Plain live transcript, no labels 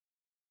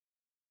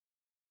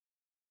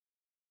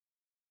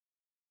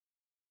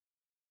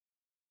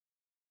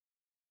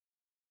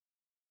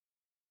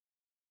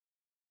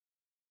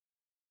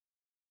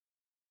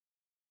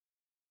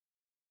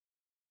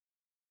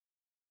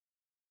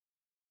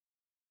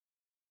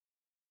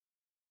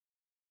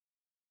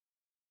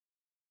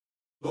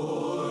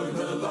Lord,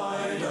 the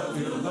light of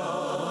your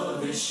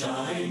love is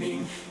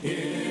shining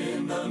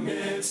in the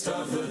midst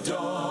of the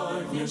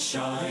darkness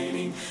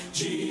shining.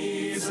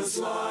 Jesus,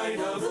 light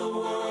of the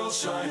world,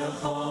 shine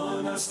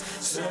upon us.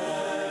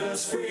 Set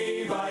us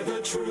free by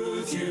the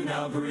truth you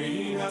now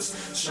bring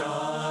us.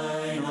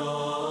 Shine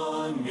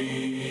on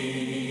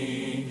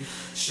me.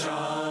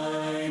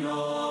 Shine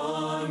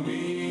on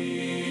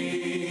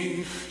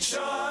me.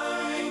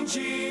 Shine,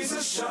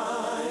 Jesus,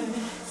 shine.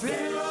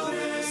 Fill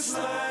this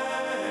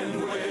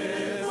land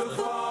with the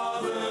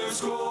Father's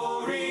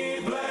glory.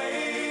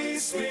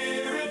 Blaze,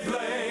 Spirit,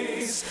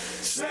 blaze.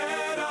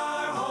 Set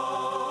our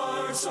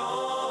hearts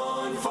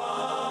on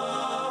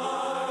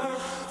fire.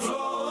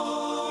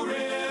 Flow,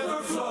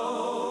 river,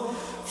 flow.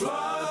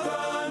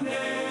 Flood the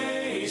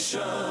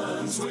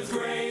nations with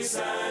grace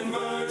and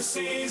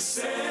mercy.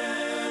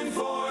 Send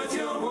forth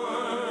your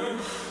word,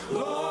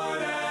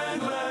 Lord,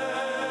 and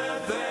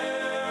let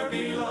there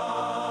be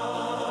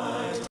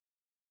light.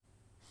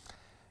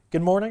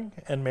 Good morning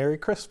and Merry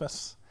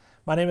Christmas.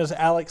 My name is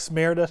Alex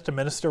Meredith, a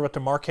minister with the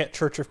Marquette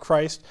Church of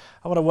Christ.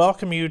 I want to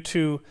welcome you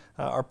to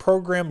our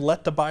program,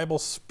 Let the Bible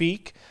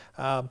Speak.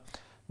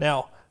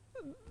 Now,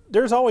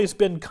 there's always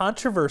been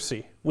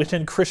controversy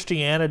within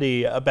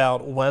Christianity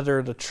about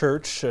whether the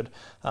church should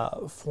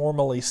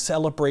formally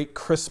celebrate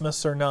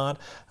Christmas or not.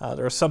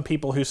 There are some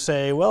people who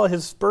say, well,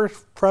 his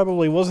birth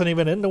probably wasn't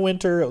even in the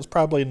winter. It was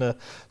probably in the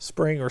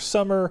spring or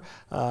summer.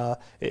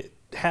 It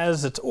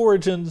has its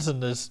origins in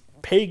this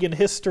pagan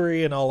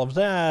history and all of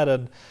that.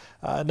 And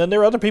then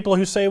there are other people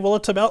who say, well,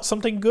 it's about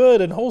something good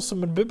and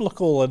wholesome and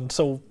biblical,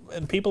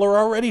 and people are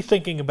already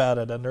thinking about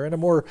it, and they're in a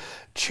more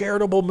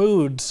charitable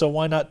mood, so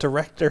why not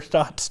direct their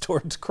thoughts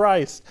towards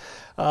Christ?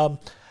 And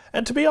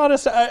to be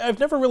honest, I've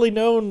never really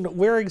known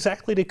where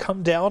exactly to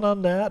come down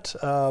on that.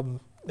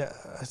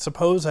 I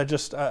suppose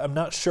I'm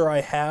not sure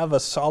I have a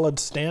solid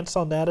stance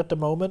on that at the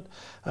moment,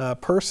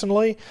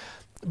 personally.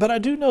 But I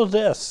do know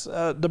this,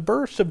 the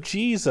birth of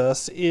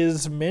Jesus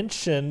is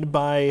mentioned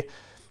by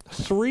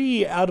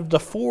 3 out of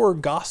the 4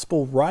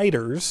 gospel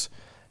writers,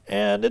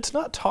 and it's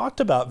not talked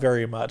about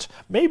very much.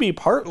 Maybe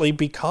partly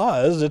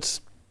because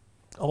it's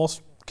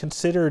almost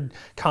considered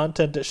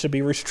content that should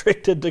be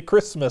restricted to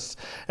Christmas,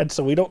 and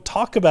so we don't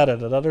talk about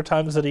it at other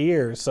times of the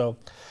year. So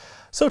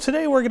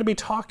today we're going to be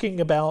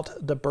talking about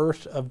the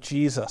birth of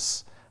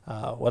Jesus.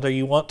 Whether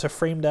you want to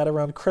frame that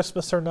around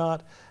Christmas or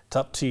not, it's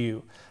up to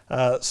you.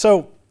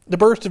 The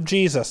birth of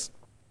Jesus.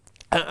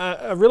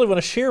 I really want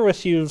to share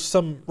with you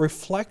some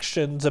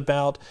reflections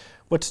about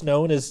what's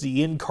known as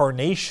the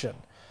incarnation.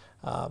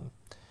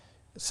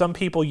 Some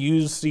people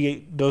use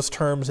those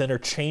terms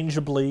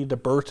interchangeably, the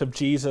birth of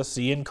Jesus,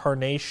 the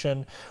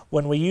incarnation.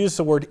 When we use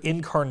the word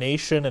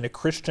incarnation in a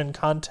Christian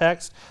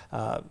context,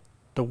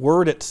 the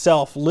word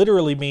itself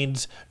literally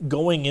means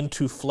going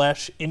into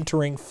flesh,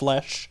 entering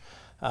flesh.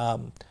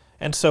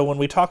 And so when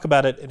we talk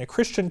about it in a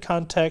Christian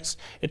context,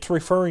 it's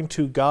referring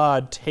to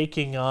God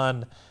taking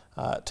on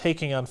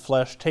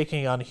flesh,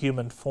 taking on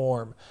human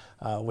form,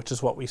 which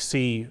is what we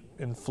see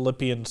in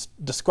Philippians,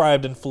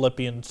 described in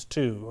Philippians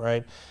 2,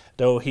 right?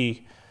 Though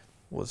he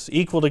was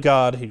equal to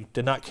God, he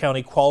did not count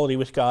equality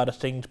with God a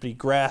thing to be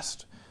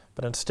grasped,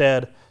 but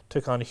instead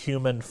took on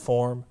human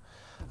form.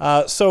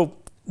 So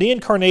the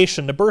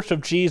incarnation, the birth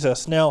of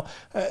Jesus. Now,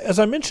 as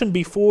I mentioned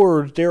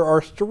before, there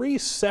are 3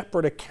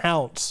 separate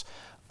accounts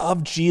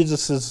of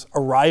Jesus'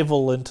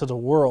 arrival into the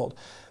world.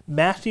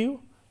 Matthew,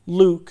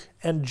 Luke,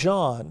 and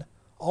John,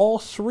 all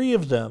 3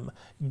 of them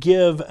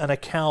give an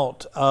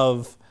account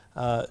of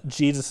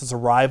Jesus'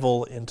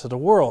 arrival into the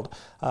world.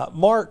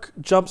 Mark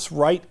jumps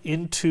right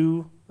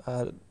into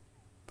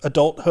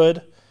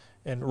adulthood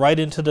and right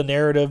into the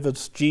narrative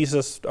of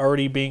Jesus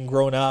already being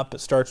grown up.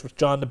 It starts with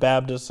John the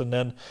Baptist and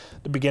then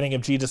the beginning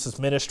of Jesus'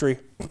 ministry.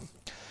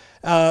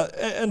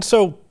 And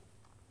so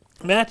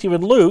Matthew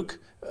and Luke,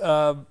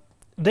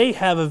 they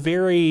have a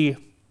very,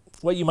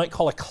 what you might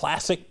call a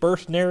classic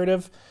birth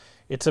narrative.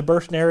 It's a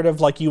birth narrative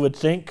like you would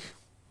think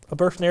a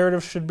birth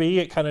narrative should be.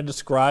 It kind of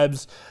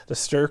describes the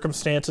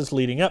circumstances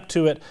leading up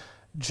to it.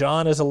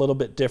 John is a little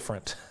bit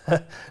different.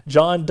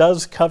 John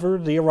does cover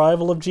the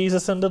arrival of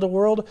Jesus into the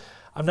world.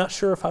 I'm not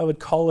sure if I would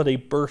call it a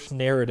birth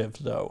narrative,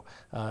 though.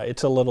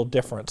 It's a little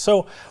different.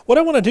 So what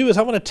I want to do is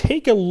I want to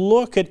take a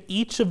look at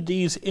each of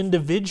these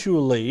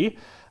individually.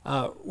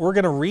 We're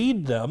going to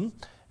read them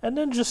and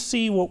then just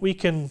see what we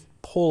can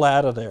pull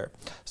out of there.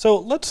 So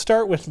let's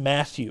start with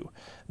Matthew.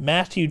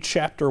 Matthew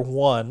chapter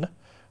 1.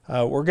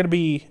 We're going to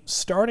be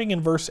starting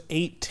in verse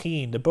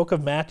 18. The book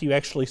of Matthew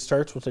actually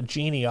starts with a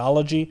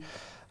genealogy,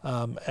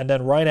 and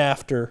then right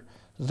after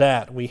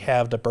that we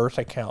have the birth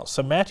account.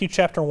 So Matthew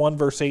chapter 1,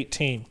 verse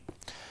 18.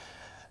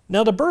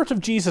 Now the birth of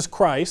Jesus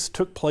Christ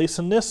took place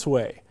in this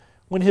way.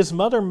 When his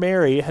mother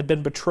Mary had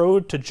been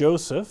betrothed to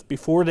Joseph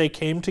before they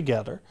came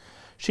together,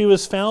 she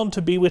was found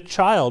to be with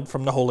child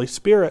from the Holy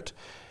Spirit.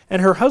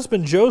 And her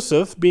husband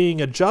Joseph,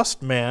 being a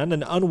just man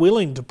and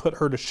unwilling to put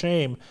her to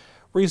shame,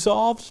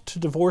 resolved to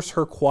divorce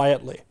her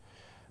quietly.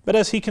 But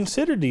as he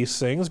considered these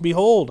things,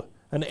 behold,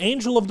 an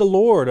angel of the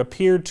Lord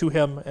appeared to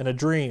him in a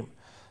dream,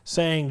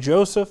 saying,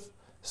 Joseph,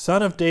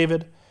 Son of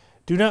David,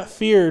 do not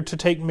fear to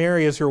take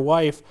Mary as your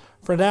wife,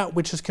 for that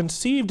which is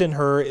conceived in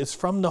her is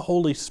from the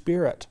Holy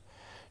Spirit.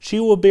 She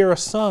will bear a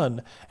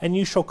son, and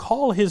you shall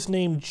call his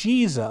name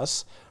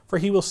Jesus, for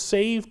he will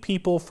save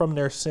people from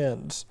their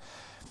sins."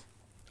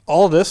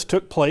 All this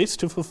took place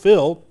to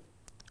fulfill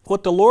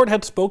what the Lord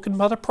had spoken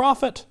by the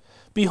prophet.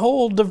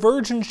 "Behold, the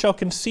virgin shall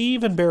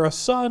conceive and bear a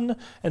son,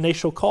 and they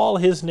shall call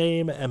his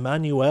name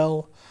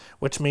Emmanuel,"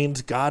 which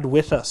means God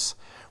with us.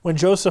 When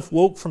Joseph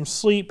woke from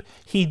sleep,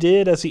 he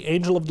did as the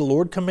angel of the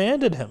Lord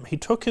commanded him. He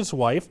took his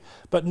wife,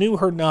 but knew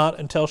her not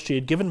until she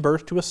had given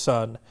birth to a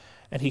son,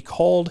 and he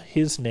called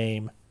his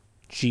name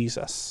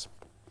Jesus.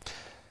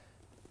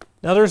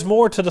 Now there's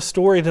more to the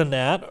story than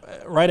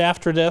that. Right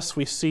after this,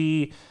 we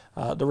see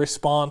the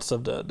response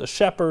of the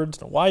shepherds,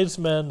 the wise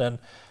men, and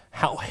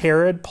how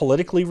Herod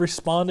politically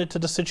responded to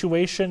the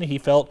situation. He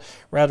felt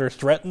rather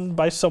threatened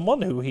by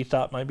someone who he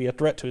thought might be a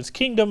threat to his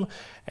kingdom,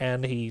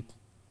 and he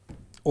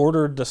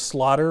ordered the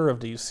slaughter of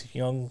these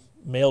young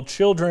male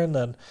children,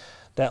 and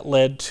that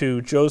led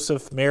to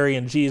Joseph, Mary,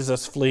 and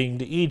Jesus fleeing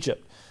to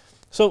Egypt.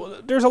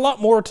 So there's a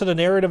lot more to the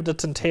narrative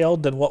that's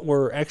entailed than what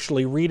we're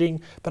actually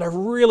reading, but I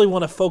really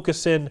want to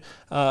focus in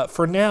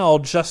for now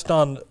just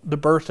on the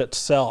birth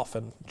itself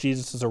and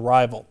Jesus'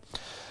 arrival.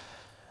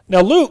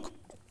 Now Luke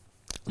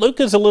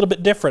is a little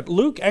bit different.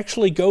 Luke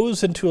actually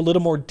goes into a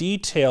little more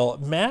detail.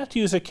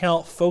 Matthew's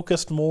account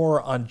focused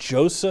more on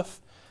Joseph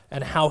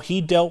and how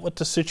he dealt with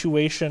the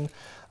situation.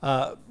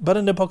 But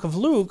in the book of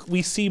Luke,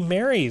 we see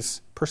Mary's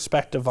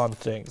perspective on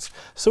things.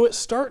 So it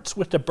starts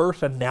with the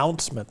birth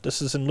announcement.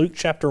 This is in Luke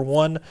chapter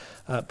 1,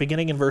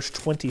 beginning in verse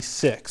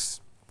 26.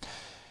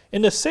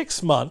 "In the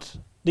 6th month,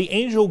 the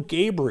angel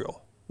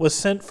Gabriel was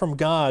sent from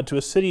God to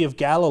a city of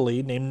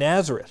Galilee named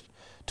Nazareth,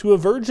 to a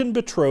virgin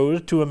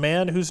betrothed to a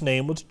man whose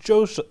name was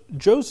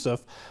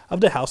Joseph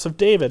of the house of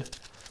David.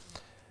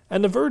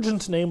 And the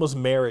virgin's name was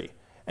Mary.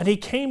 And he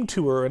came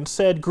to her and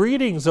said,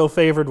 'Greetings, O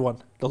favored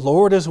one, the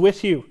Lord is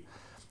with you.'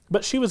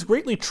 But she was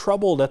greatly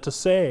troubled at the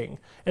saying,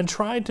 and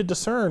tried to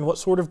discern what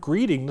sort of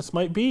greeting this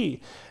might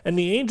be. And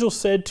the angel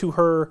said to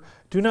her,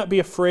 'Do not be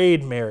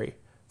afraid, Mary,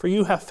 for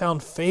you have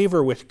found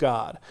favor with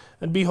God.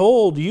 And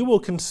behold, you will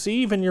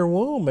conceive in your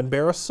womb and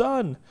bear a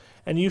son,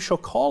 and you shall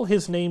call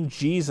his name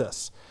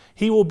Jesus.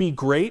 He will be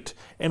great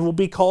and will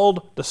be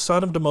called the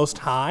Son of the Most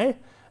High,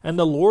 and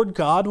the Lord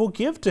God will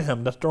give to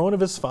him the throne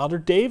of his father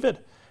David,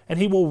 and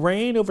he will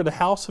reign over the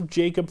house of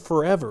Jacob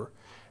forever,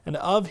 and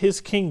of his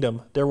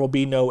kingdom there will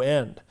be no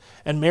end.'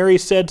 And Mary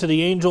said to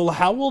the angel,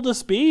 'How will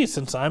this be,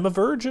 since I am a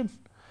virgin?'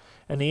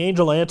 And the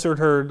angel answered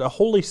her, 'The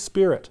Holy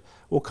Spirit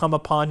will come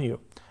upon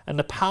you, and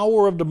the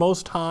power of the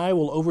Most High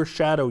will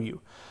overshadow you.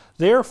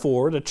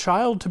 Therefore the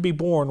child to be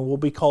born will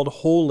be called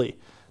Holy,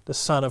 the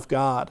Son of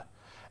God.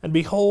 And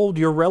behold,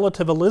 your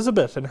relative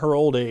Elizabeth in her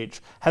old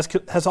age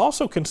has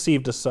also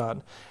conceived a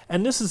son,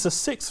 and this is the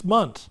 6th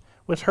month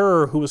with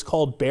her who is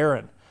called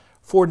barren,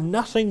 for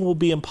nothing will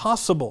be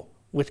impossible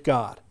with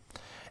God.'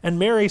 And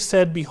Mary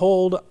said,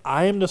 'Behold,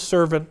 I am the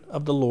servant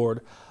of the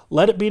Lord.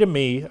 Let it be to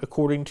me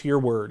according to your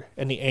word.'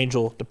 And the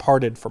angel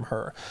departed from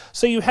her."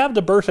 So you have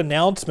the birth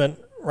announcement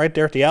right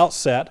there at the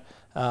outset,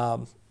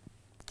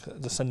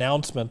 this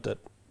announcement that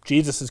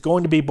Jesus is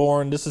going to be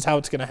born. This is how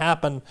it's going to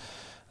happen.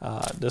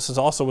 This is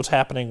also what's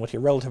happening with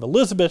your relative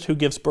Elizabeth, who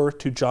gives birth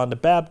to John the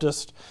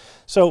Baptist.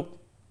 So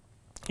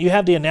you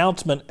have the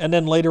announcement, and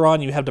then later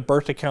on you have the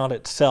birth account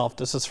itself.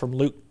 This is from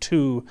Luke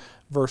 2,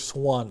 verse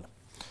 1.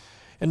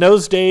 "In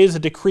those days a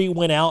decree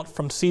went out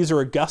from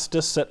Caesar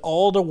Augustus that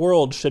all the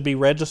world should be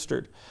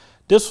registered.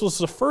 This was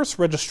the first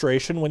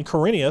registration when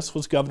Quirinius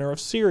was governor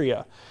of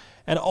Syria.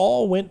 And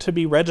all went to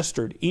be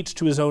registered, each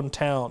to his own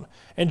town.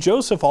 And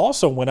Joseph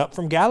also went up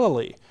from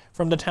Galilee,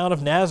 from the town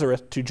of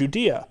Nazareth to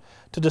Judea,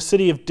 to the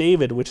city of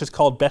David, which is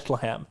called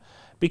Bethlehem,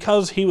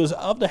 because he was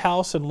of the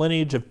house and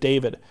lineage of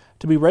David,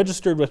 to be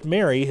registered with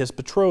Mary, his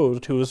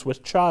betrothed, who was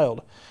with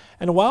child.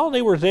 And while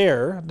they were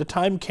there, the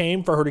time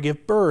came for her to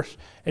give birth,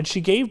 and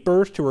she gave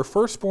birth to her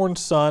firstborn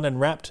son, and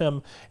wrapped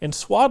him in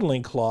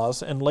swaddling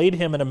cloths, and laid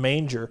him in a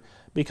manger,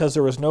 because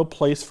there was no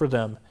place for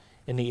them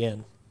in the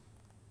inn."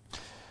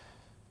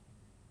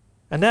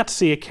 And that's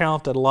the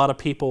account that a lot of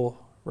people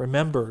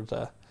remember.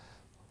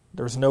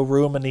 There's no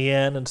room in the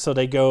inn, and so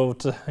they go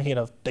to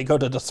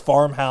this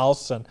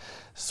farmhouse and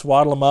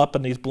swaddle them up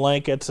in these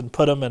blankets and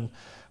put them in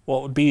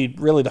what would be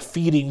really the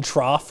feeding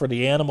trough for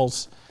the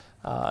animals.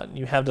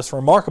 You have this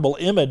remarkable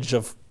image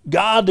of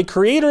God, the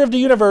creator of the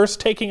universe,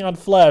 taking on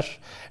flesh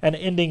and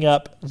ending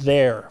up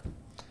there.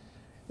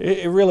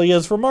 It really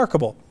is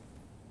remarkable.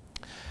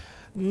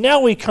 Now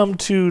we come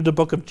to the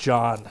book of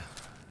John.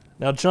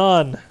 Now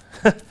John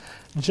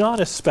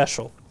is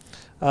special.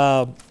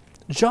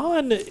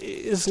 John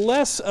is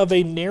less of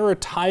a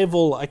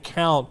narratival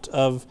account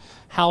of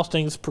how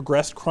things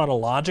progressed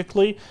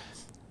chronologically.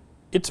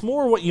 It's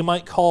more what you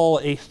might call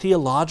a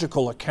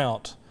theological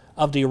account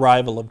of the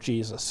arrival of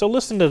Jesus. So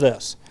listen to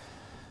this.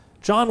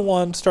 John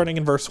 1, starting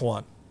in verse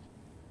 1.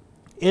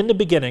 "In the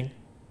beginning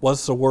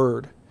was the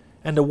Word,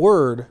 and the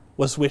Word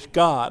was with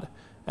God,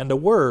 and the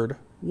Word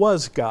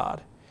was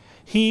God.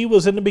 He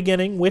was in the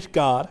beginning with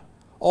God.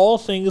 All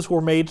things were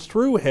made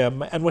through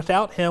him, and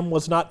without him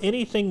was not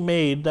anything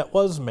made that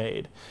was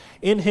made.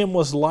 In him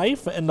was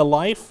life, and the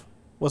life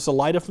was the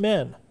light of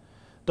men.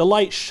 The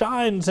light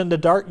shines in the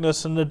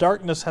darkness, and the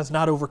darkness has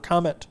not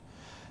overcome it.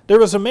 There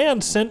was a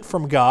man sent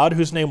from God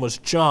whose name was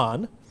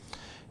John.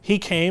 He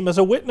came as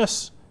a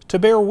witness to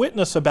bear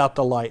witness about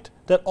the light,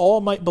 that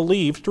all might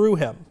believe through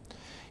him.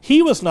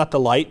 He was not the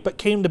light, but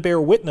came to bear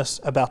witness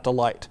about the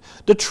light.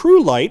 The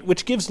true light,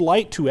 which gives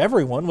light to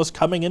everyone, was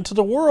coming into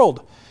the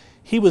world.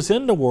 He was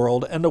in the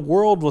world, and the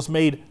world was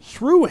made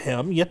through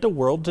him, yet the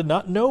world did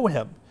not know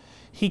him.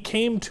 He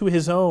came to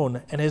his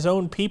own, and his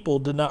own people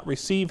did not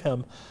receive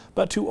him.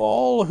 But to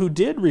all who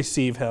did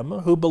receive him,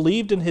 who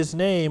believed in his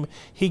name,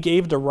 he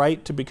gave the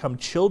right to become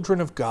children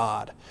of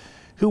God,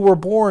 who were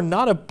born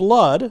not of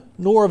blood,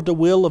 nor of the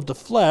will of the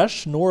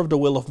flesh, nor of the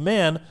will of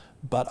man,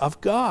 but of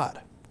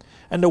God.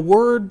 And the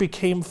Word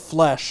became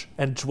flesh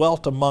and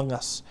dwelt among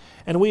us.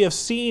 And we have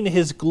seen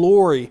his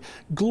glory,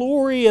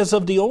 glory as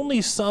of the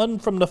only Son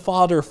from the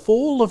Father,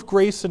 full of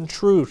grace and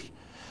truth.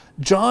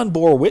 John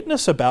bore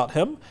witness about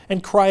him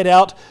and cried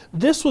out,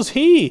 "This was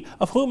he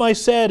of whom I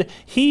said,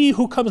 'He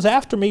who comes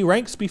after me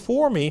ranks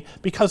before me,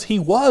 because he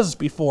was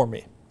before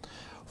me.'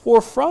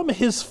 For from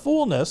his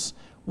fullness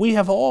we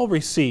have all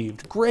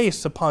received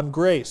grace upon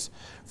grace.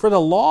 For the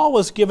law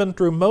was given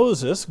through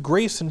Moses,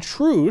 grace and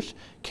truth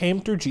came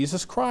through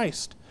Jesus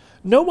Christ.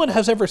 No one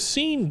has ever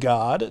seen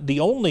God, the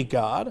only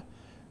God,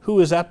 who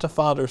is at the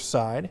Father's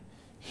side.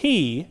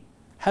 He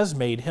has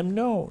made him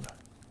known."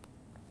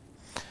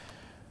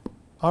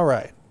 All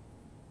right.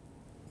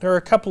 There are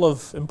a couple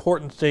of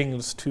important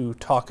things to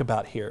talk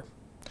about here.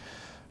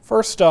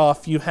 First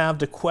off, you have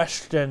the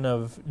question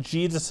of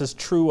Jesus'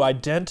 true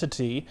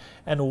identity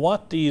and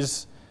what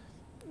these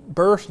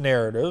birth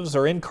narratives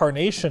or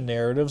incarnation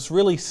narratives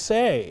really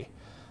say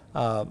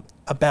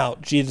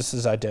about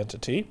Jesus'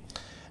 identity.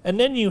 And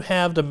then you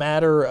have the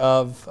matter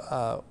of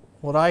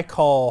what I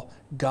call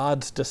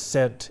God's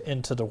descent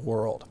into the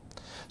world.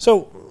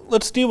 So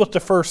let's deal with the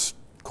first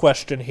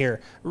question here.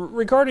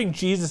 Regarding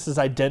Jesus'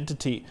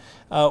 identity,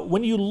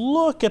 when you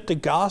look at the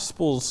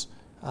Gospels,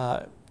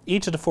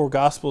 each of the four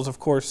Gospels, of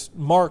course,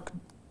 Mark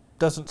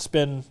doesn't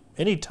spend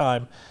any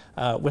time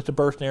with the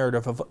birth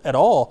narrative at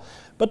all,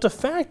 but the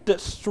fact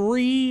that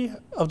 3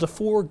 of the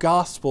 4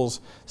 Gospels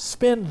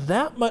spend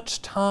that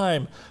much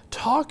time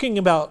talking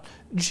about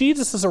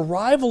Jesus'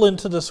 arrival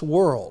into this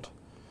world,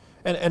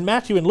 and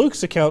Matthew and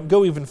Luke's account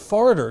go even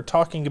farther,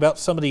 talking about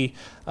some of the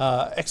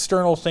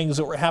external things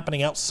that were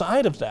happening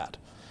outside of that.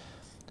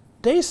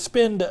 They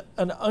spend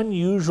an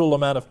unusual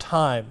amount of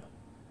time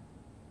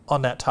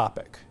on that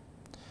topic.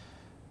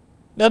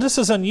 Now, this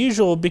is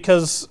unusual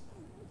because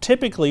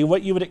typically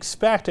what you would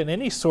expect in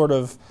any sort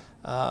of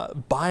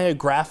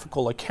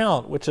biographical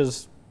account, which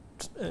is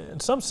in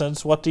some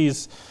sense what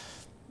these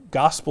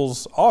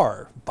Gospels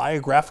are,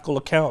 biographical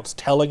accounts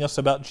telling us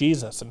about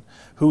Jesus and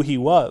who he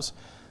was,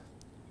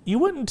 you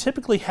wouldn't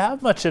typically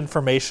have much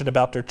information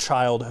about their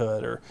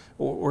childhood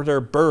or their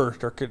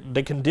birth or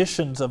the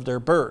conditions of their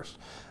birth.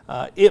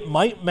 It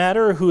might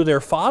matter who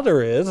their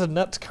father is, and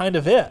that's kind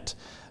of it.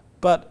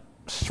 But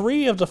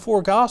 3 of the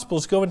 4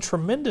 Gospels go in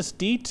tremendous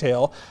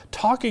detail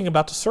talking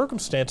about the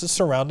circumstances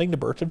surrounding the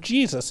birth of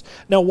Jesus.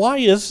 Now, why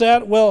is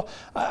that? Well,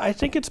 I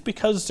think it's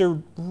because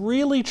they're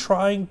really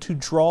trying to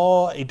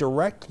draw a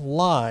direct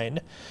line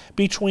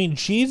between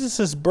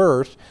Jesus'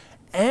 birth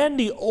and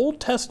the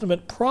Old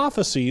Testament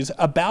prophecies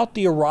about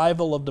the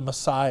arrival of the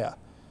Messiah,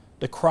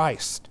 the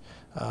Christ.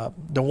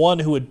 The one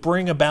who would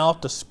bring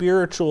about the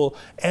spiritual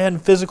and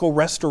physical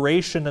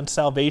restoration and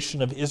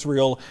salvation of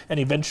Israel and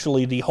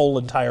eventually the whole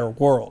entire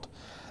world.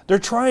 They're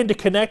trying to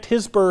connect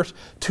his birth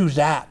to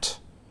that.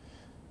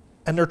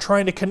 And they're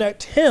trying to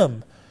connect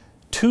him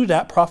to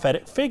that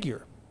prophetic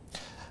figure.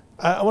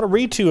 I want to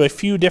read to you a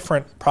few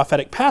different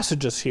prophetic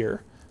passages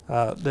here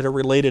that are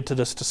related to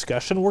this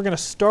discussion. We're going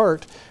to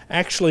start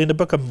actually in the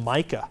book of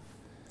Micah.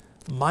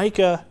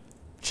 Micah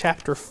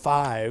chapter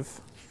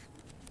 5.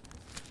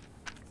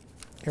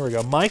 Here we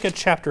go. Micah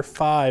chapter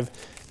 5,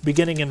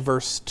 beginning in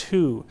verse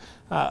 2.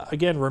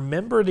 Again,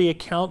 remember the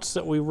accounts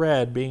that we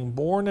read, being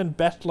born in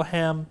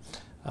Bethlehem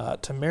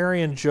to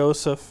Mary and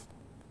Joseph.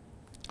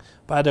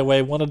 By the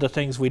way, one of the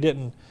things we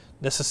didn't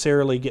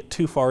necessarily get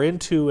too far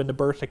into in the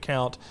birth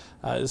account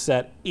is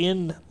that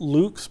in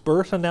Luke's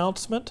birth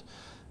announcement,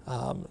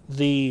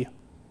 the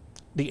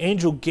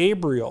angel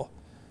Gabriel,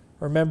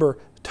 remember,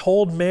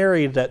 told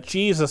Mary that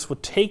Jesus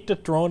would take the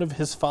throne of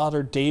his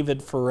father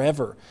David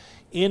forever.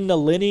 In the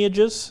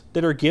lineages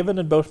that are given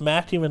in both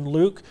Matthew and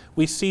Luke,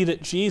 we see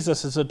that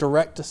Jesus is a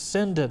direct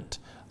descendant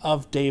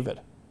of David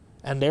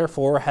and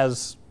therefore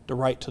has the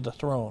right to the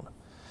throne.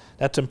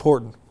 That's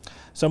important.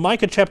 So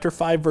Micah chapter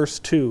 5 verse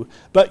 2,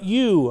 "But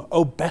you,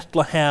 O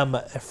Bethlehem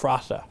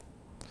Ephrathah,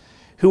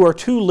 who are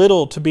too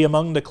little to be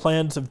among the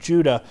clans of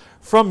Judah,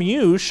 from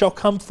you shall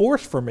come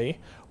forth for me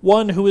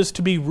one who is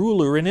to be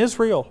ruler in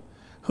Israel,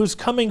 whose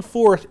coming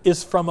forth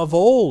is from of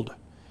old,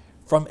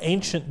 from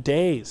ancient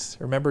days."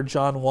 Remember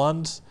John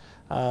 1's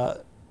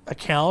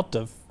account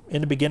of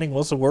In the beginning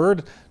was the Word.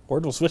 The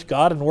Word was with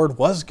God, and the Word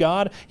was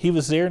God. He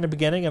was there in the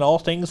beginning, and all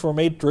things were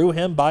made through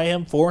him, by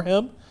him, for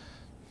him.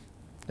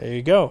 There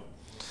you go.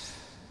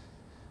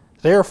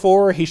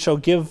 Therefore he shall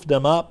give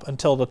them up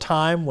until the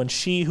time when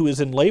she who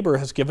is in labor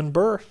has given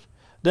birth.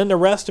 Then the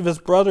rest of his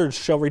brothers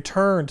shall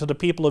return to the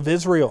people of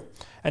Israel,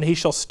 and he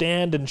shall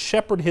stand and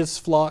shepherd his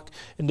flock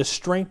in the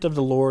strength of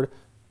the Lord,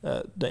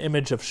 the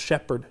image of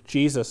shepherd,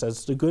 Jesus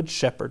as the good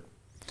shepherd,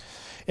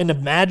 in the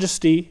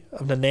majesty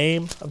of the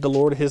name of the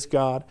Lord his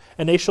God.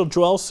 And they shall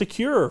dwell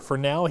secure, for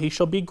now he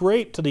shall be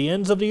great to the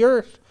ends of the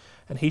earth,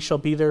 and he shall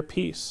be their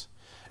peace.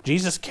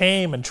 Jesus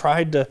came and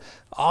tried to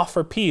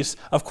offer peace.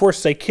 Of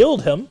course, they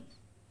killed him,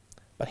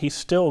 but he's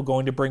still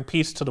going to bring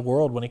peace to the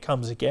world when he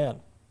comes again.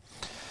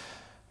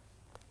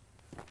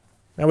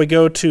 Now we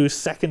go to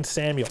 2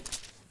 Samuel.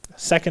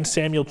 2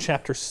 Samuel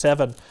chapter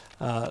 7.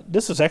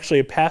 This is actually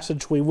a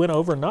passage we went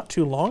over not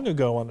too long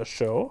ago on the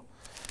show.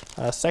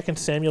 2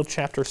 Samuel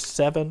chapter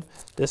 7.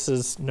 This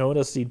is known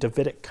as the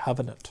Davidic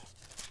covenant.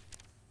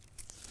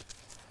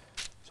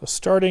 So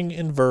starting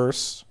in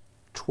verse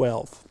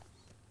 12.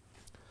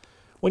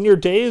 When your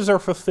days are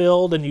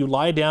fulfilled and you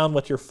lie down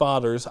with your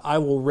fathers, I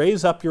will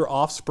raise up your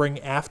offspring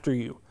after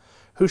you,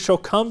 who shall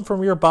come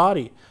from your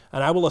body,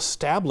 and I will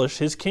establish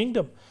his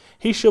kingdom.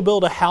 He shall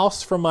build a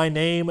house for my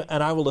name,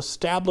 and I will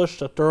establish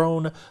the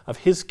throne of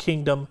his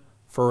kingdom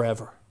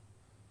forever.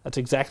 That's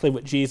exactly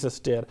what Jesus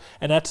did.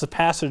 And that's the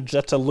passage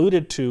that's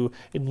alluded to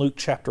in Luke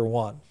chapter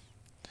 1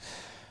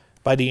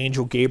 by the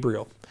angel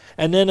Gabriel.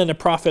 And then in the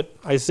prophet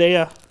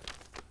Isaiah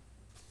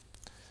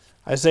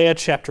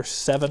chapter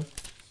 7,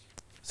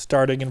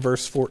 starting in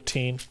verse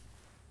 14.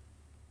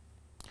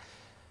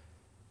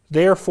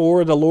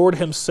 Therefore the Lord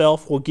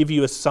himself will give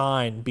you a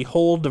sign.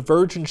 Behold, the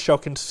virgin shall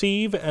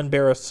conceive and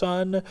bear a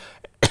son,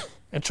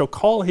 and shall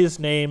call his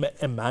name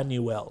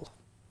Emmanuel.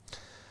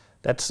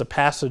 That's the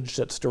passage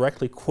that's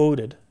directly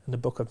quoted in the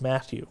book of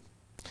Matthew.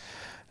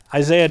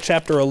 Isaiah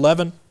chapter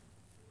 11.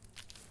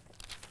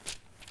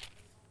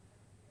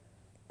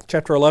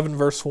 Chapter 11,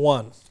 verse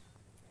 1.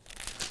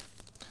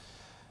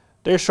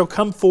 There shall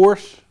come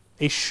forth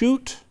a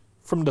shoot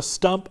from the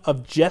stump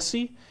of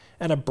Jesse,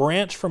 and a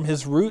branch from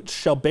his roots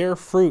shall bear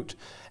fruit,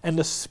 and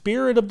the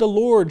Spirit of the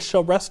Lord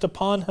shall rest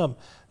upon him.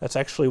 That's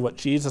actually what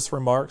Jesus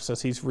remarks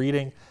as he's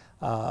reading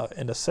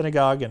in the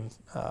synagogue in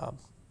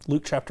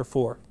Luke chapter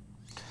 4.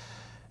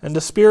 And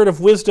the Spirit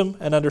of wisdom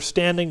and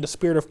understanding, the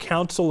Spirit of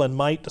counsel and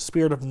might, the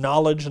Spirit of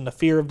knowledge and the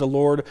fear of the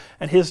Lord,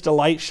 and his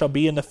delight shall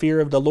be in the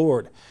fear of the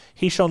Lord.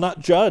 He shall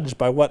not judge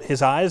by what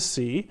his eyes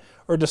see,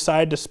 or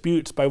decide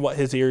disputes by what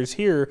his ears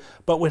hear,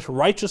 but with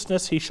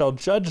righteousness he shall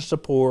judge the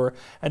poor,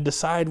 and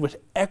decide with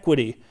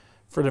equity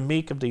for the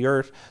meek of the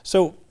earth.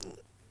 So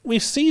we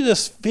see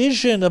this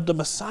vision of the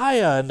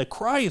Messiah and the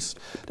Christ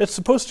that's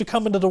supposed to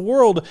come into the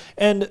world.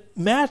 And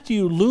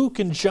Matthew, Luke,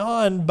 and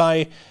John,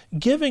 by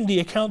giving the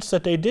accounts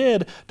that they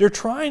did, they're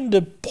trying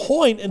to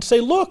point and say,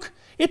 look,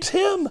 it's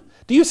him.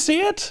 Do you see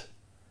it?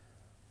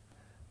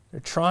 They're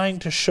trying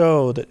to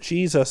show that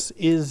Jesus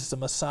is the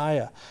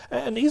Messiah.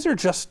 And these are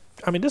just,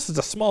 this is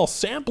a small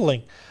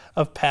sampling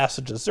of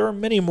passages. There are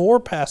many more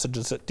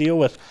passages that deal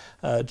with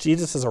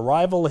Jesus'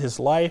 arrival, his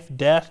life,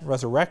 death,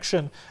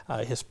 resurrection,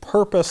 his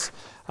purpose,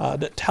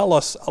 that tell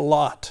us a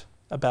lot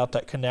about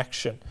that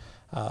connection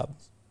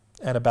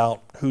and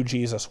about who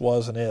Jesus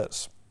was and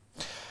is.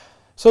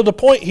 So the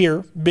point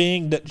here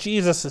being that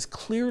Jesus is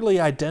clearly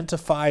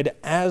identified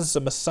as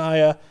the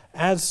Messiah,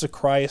 as the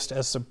Christ,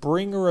 as the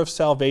bringer of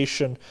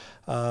salvation,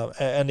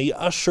 and the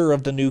usher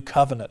of the new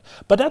covenant.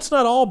 But that's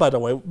not all, by the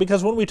way,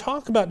 because when we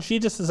talk about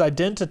Jesus'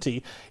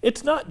 identity,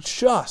 it's not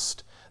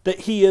just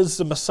that he is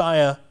the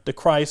Messiah, the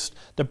Christ,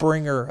 the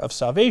bringer of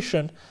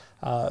salvation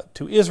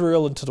to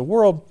Israel and to the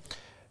world.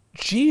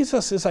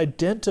 Jesus is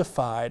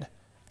identified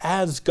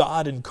as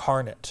God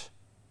incarnate.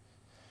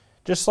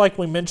 Just like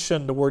we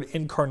mentioned the word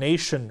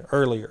incarnation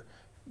earlier,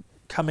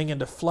 coming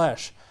into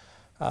flesh.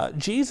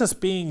 Jesus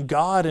being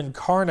God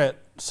incarnate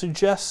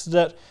suggests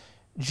that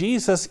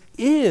Jesus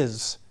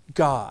is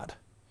God.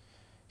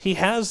 He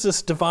has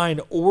this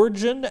divine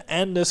origin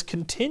and this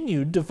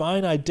continued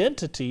divine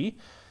identity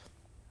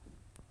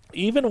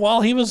even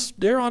while he was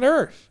there on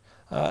earth.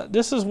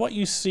 This is what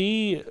you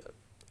see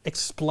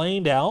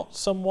explained out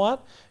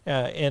somewhat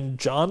in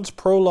John's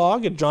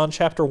prologue, in John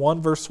chapter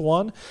 1, verse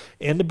 1.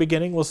 In the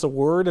beginning was the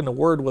Word, and the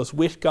Word was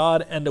with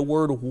God, and the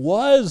Word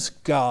was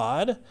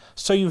God.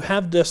 So you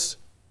have this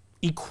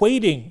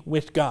equating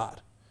with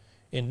God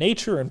in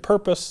nature and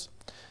purpose.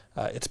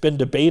 It's been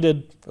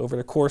debated over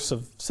the course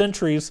of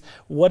centuries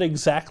what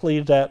exactly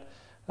that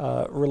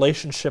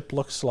relationship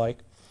looks like.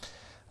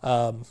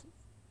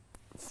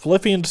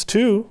 Philippians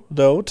 2,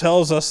 though,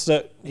 tells us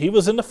that he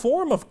was in the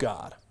form of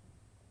God.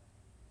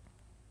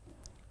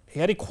 He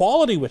had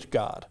equality with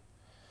God,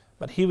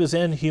 but he was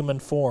in human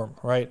form,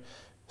 right?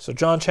 So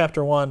John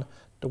chapter 1,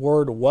 the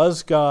Word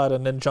was God,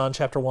 and then John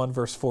chapter 1,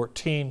 verse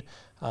 14,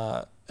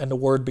 and the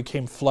Word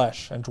became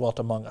flesh and dwelt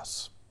among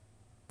us.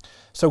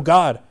 So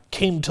God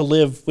came to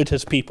live with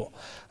his people.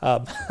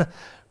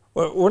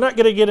 We're not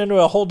going to get into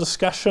a whole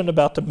discussion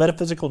about the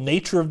metaphysical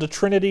nature of the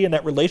Trinity and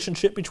that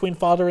relationship between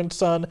Father and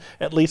Son,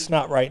 at least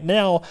not right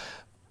now.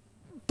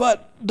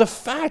 But the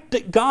fact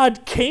that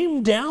God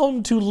came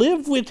down to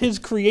live with his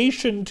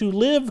creation, to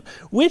live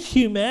with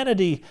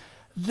humanity,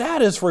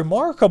 that is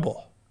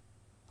remarkable.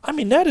 I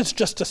mean, that is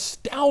just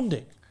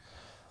astounding.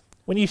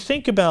 When you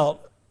think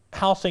about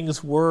how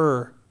things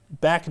were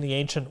back in the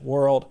ancient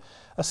world,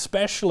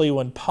 especially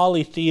when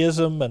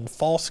polytheism and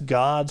false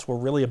gods were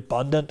really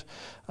abundant,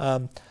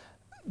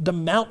 the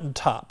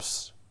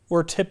mountaintops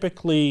were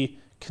typically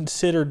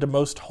considered the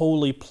most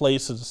holy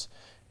places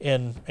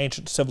in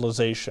ancient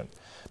civilization,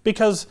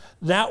 because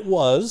that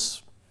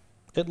was,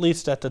 at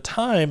least at the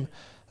time,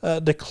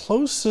 the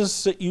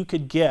closest that you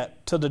could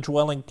get to the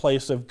dwelling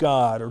place of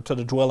God, or to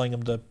the dwelling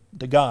of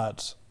the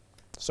gods,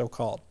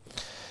 so-called.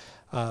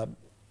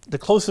 The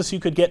closest you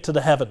could get to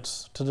the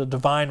heavens, to the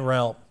divine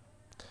realm.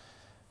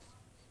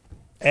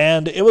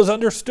 And it was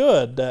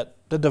understood that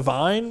the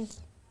divine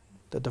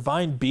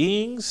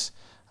beings,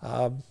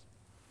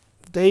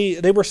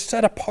 they were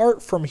set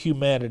apart from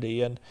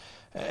humanity,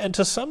 and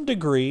to some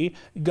degree,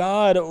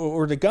 God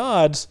or the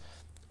gods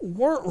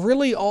weren't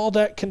really all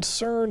that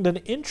concerned and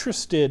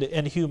interested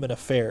in human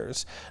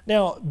affairs.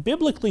 Now,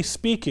 biblically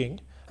speaking,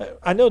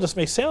 I know this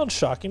may sound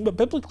shocking, but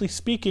biblically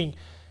speaking,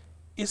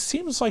 it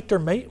seems like there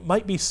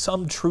might be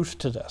some truth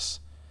to this.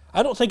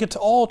 I don't think it's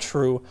all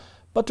true,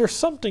 but there's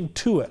something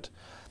to it.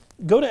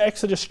 Go to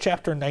Exodus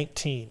chapter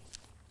 19.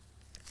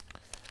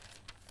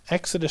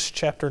 Exodus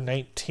chapter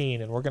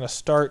 19, and we're going to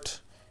start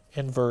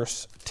in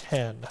verse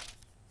 10.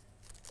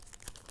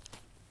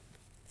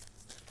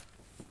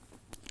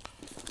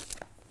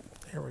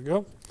 Here we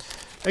go.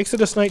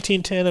 Exodus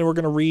 19:10, and we're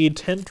going to read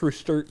 10 through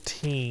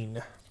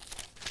 13.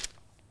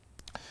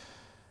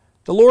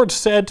 The Lord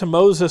said to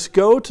Moses,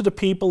 "Go to the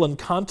people and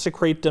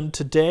consecrate them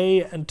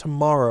today and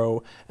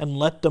tomorrow, and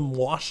let them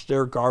wash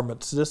their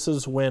garments." This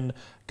is when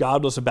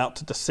God was about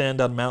to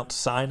descend on Mount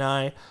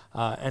Sinai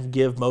and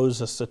give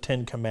Moses the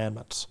 10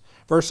 Commandments.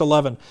 Verse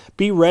 11,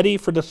 "Be ready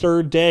for the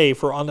third day,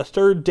 for on the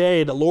third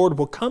day the Lord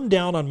will come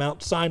down on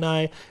Mount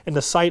Sinai in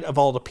the sight of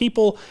all the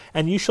people,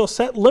 and you shall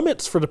set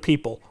limits for the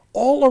people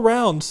all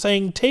around,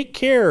 saying, 'Take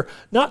care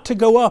not to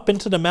go up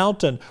into the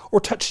mountain or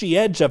touch the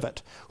edge of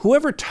it.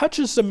 Whoever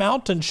touches the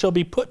mountain shall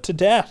be put to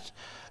death.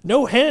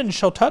 No hand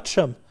shall touch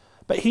him,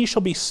 but he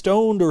shall be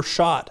stoned or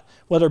shot.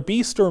 Whether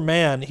beast or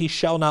man, he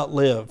shall not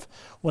live.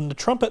 When the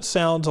trumpet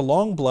sounds a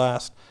long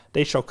blast,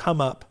 they shall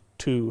come up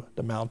to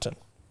the mountain.'"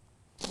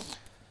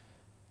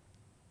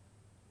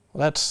 Well,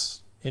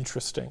 that's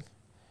interesting.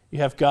 You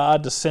have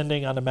God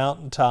descending on a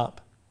mountaintop,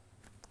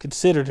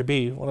 considered to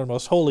be one of the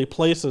most holy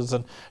places,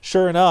 and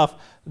sure enough,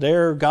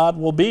 there God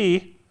will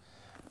be.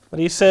 But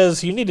he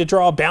says, you need to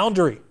draw a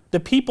boundary. The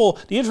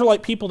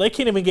Israelite people, they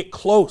can't even get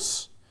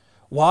close.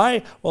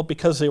 Why? Well,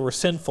 because they were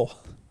sinful.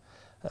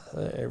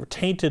 They were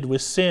tainted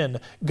with sin.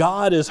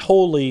 God is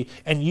holy,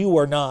 and you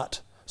are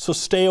not. So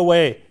stay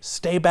away.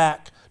 Stay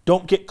back.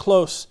 Don't get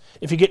close.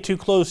 If you get too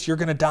close, you're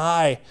going to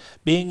die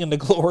being in the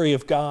glory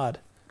of God.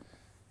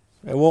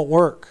 It won't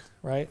work,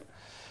 right?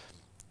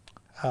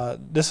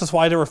 This is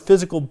why there were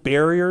physical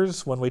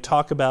barriers when we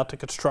talk about the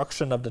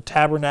construction of the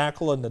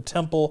tabernacle and the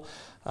temple.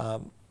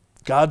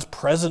 God's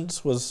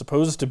presence was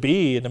supposed to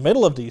be in the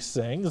middle of these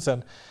things,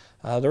 and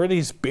there were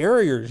these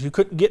barriers. You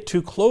couldn't get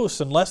too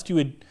close unless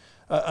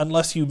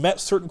you met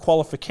certain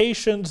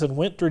qualifications and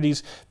went through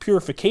these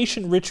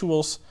purification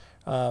rituals,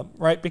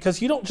 right?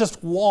 Because you don't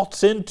just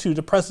waltz into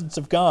the presence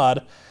of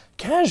God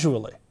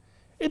casually.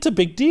 It's a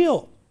big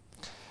deal.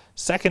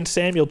 2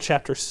 Samuel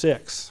chapter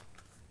 6.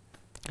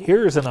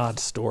 Here's an odd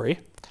story.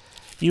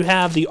 You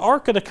have the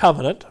Ark of the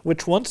Covenant,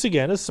 which once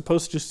again is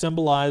supposed to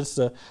symbolize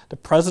the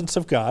presence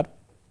of God.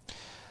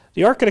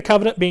 The Ark of the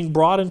Covenant being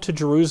brought into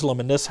Jerusalem,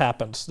 and this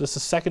happens. This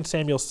is 2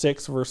 Samuel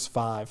 6, verse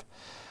 5.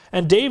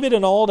 "And David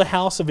and all the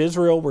house of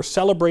Israel were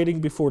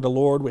celebrating before the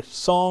Lord with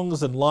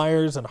songs and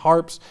lyres and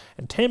harps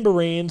and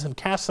tambourines and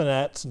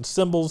castanets and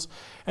cymbals.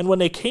 And when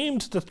they came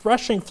to the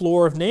threshing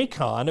floor of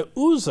Nacon,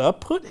 Uzzah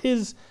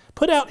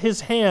put out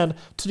his hand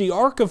to the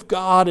ark of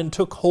God and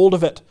took hold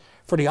of it,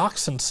 for the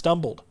oxen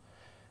stumbled.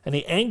 And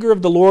the anger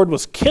of the Lord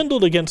was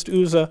kindled against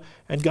Uzzah,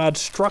 and God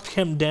struck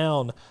him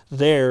down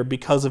there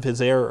because of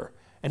his error.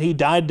 And he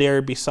died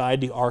there beside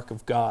the ark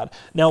of God."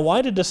 Now,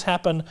 why did this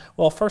happen?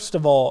 Well, first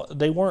of all,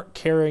 they weren't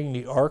carrying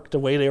the ark the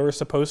way they were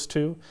supposed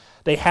to.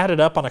 They had it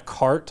up on a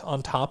cart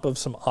on top of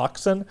some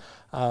oxen.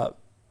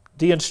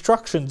 The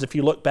instructions, if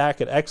you look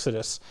back at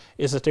Exodus,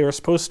 is that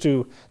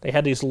they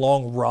had these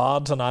long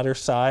rods on either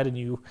side, and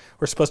you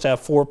were supposed to have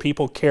 4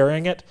 people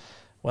carrying it.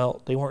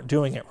 Well, they weren't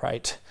doing it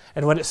right.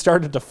 And when it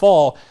started to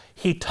fall,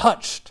 he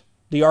touched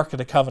the Ark of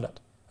the Covenant.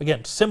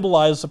 Again,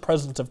 symbolized the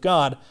presence of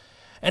God,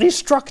 and he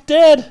struck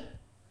dead.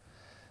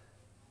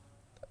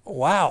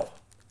 Wow.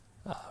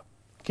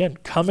 Again,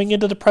 coming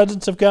into the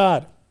presence of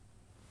God.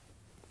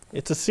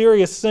 It's a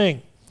serious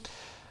thing.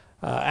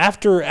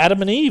 After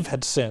Adam and Eve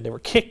had sinned, they were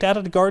kicked out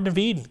of the Garden of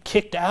Eden,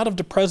 kicked out of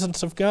the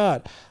presence of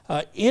God.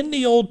 In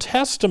the Old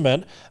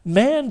Testament,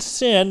 man's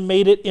sin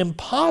made it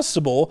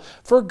impossible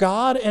for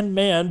God and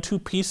man to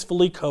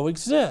peacefully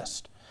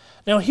coexist.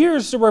 Now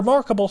here's the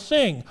remarkable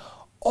thing.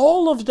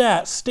 All of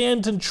that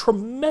stands in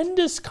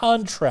tremendous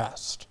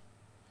contrast,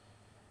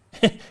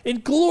 in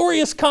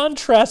glorious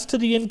contrast to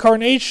the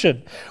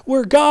incarnation,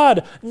 where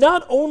God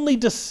not only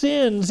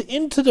descends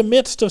into the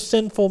midst of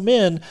sinful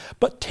men,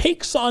 but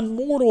takes on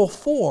mortal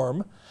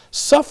form,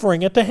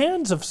 suffering at the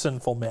hands of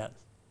sinful men.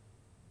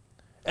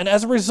 And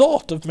as a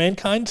result of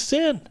mankind's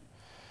sin,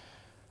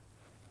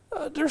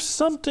 there's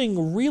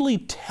something really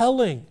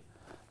telling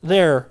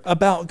there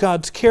about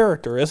God's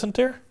character, isn't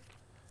there?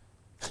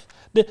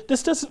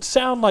 This doesn't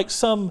sound like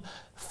some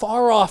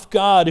far-off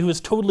God who is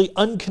totally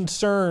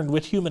unconcerned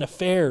with human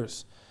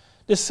affairs.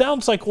 This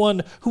sounds like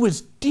one who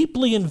is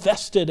deeply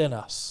invested in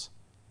us.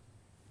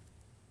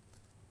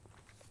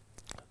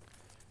 I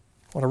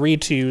want to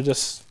read to you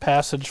this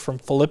passage from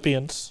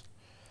Philippians.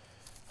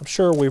 I'm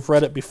sure we've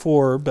read it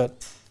before,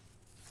 but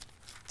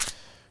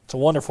it's a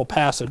wonderful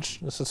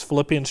passage. This is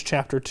Philippians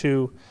chapter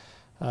 2,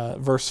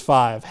 verse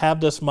 5.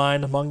 Have this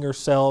mind among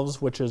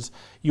yourselves, which is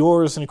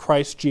yours in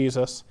Christ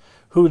Jesus,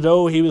 who,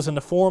 though he was in the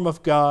form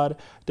of God,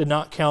 did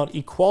not count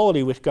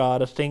equality with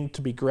God a thing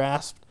to be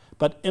grasped,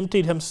 but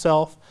emptied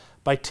himself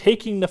by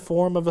taking the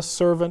form of a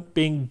servant,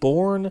 being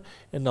born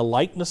in the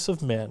likeness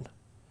of men.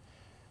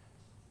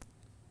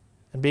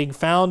 And being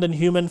found in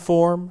human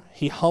form,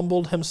 he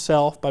humbled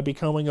himself by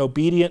becoming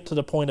obedient to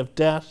the point of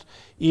death,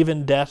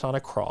 even death on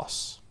a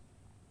cross.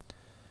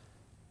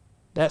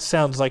 That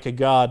sounds like a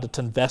God that's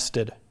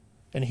invested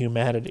in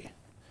humanity.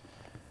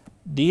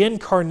 The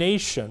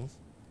incarnation,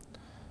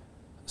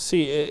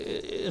 see,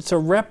 it's a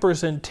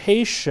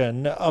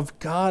representation of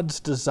God's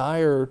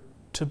desire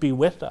to be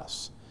with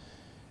us.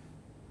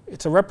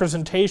 It's a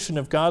representation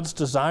of God's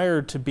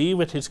desire to be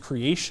with his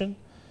creation,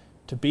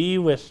 to be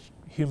with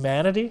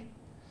humanity.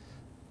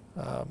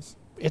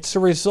 It's a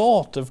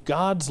result of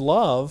God's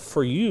love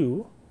for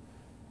you,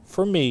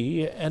 for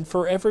me, and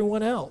for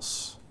everyone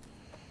else.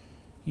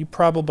 You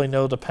probably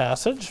know the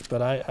passage,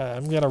 but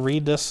I'm going to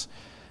read this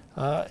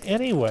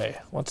anyway.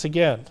 Once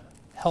again,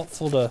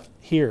 helpful to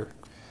hear.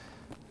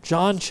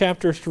 John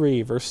chapter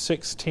 3, verse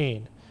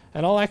 16.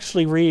 And I'll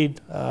actually read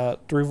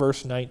through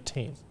verse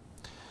 19.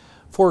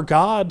 For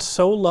God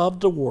so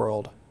loved the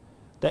world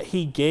that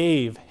he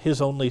gave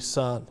his only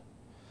Son,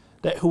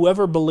 that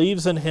whoever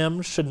believes in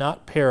him should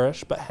not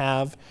perish but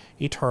have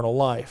eternal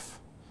life.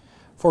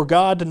 For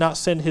God did not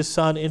send his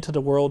Son into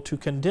the world to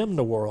condemn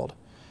the world,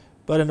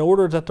 but in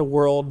order that the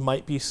world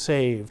might be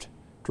saved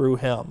through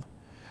him.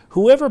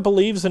 Whoever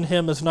believes in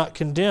him is not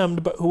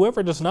condemned, but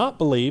whoever does not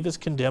believe is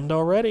condemned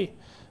already,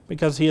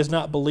 because he has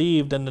not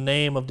believed in the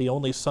name of the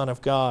only Son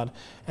of God.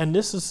 And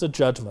this is the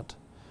judgment.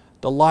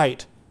 The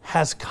light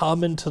has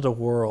come into the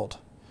world,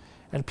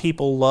 and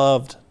people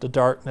loved the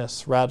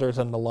darkness rather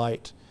than the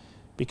light,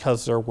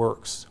 because their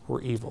works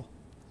were evil.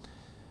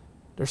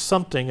 There's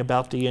something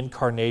about the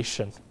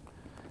incarnation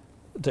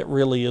that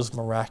really is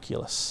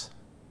miraculous.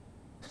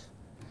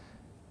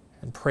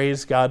 And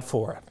praise God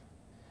for it.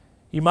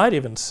 You might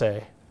even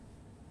say,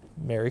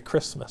 Merry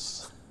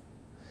Christmas.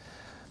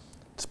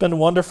 It's been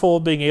wonderful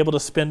being able to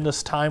spend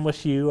this time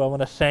with you. I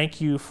want to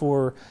thank you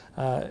for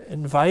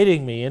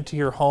inviting me into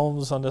your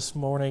homes on this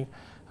morning.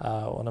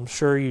 And I'm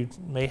sure you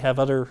may have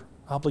other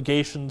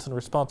obligations and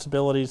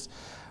responsibilities.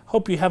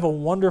 Hope you have a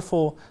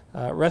wonderful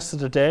rest of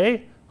the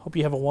day. Hope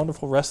you have a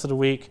wonderful rest of the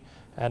week.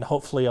 And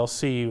hopefully I'll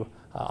see you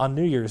on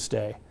New Year's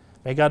Day.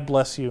 May God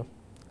bless you.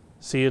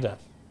 See you then.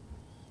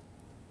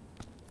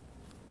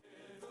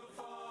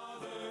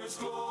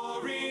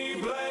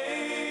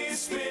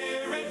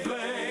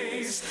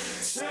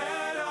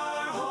 Set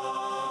our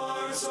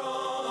hearts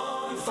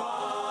on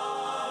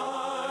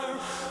fire.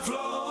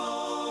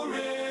 Flow,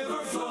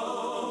 river,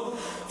 flow.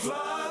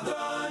 Flood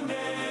the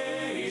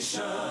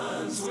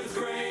nations with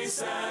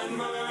grace and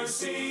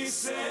mercy.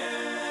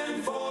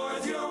 Send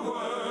forth your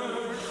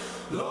word,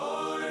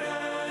 Lord,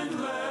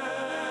 and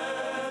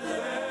let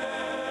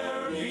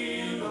there be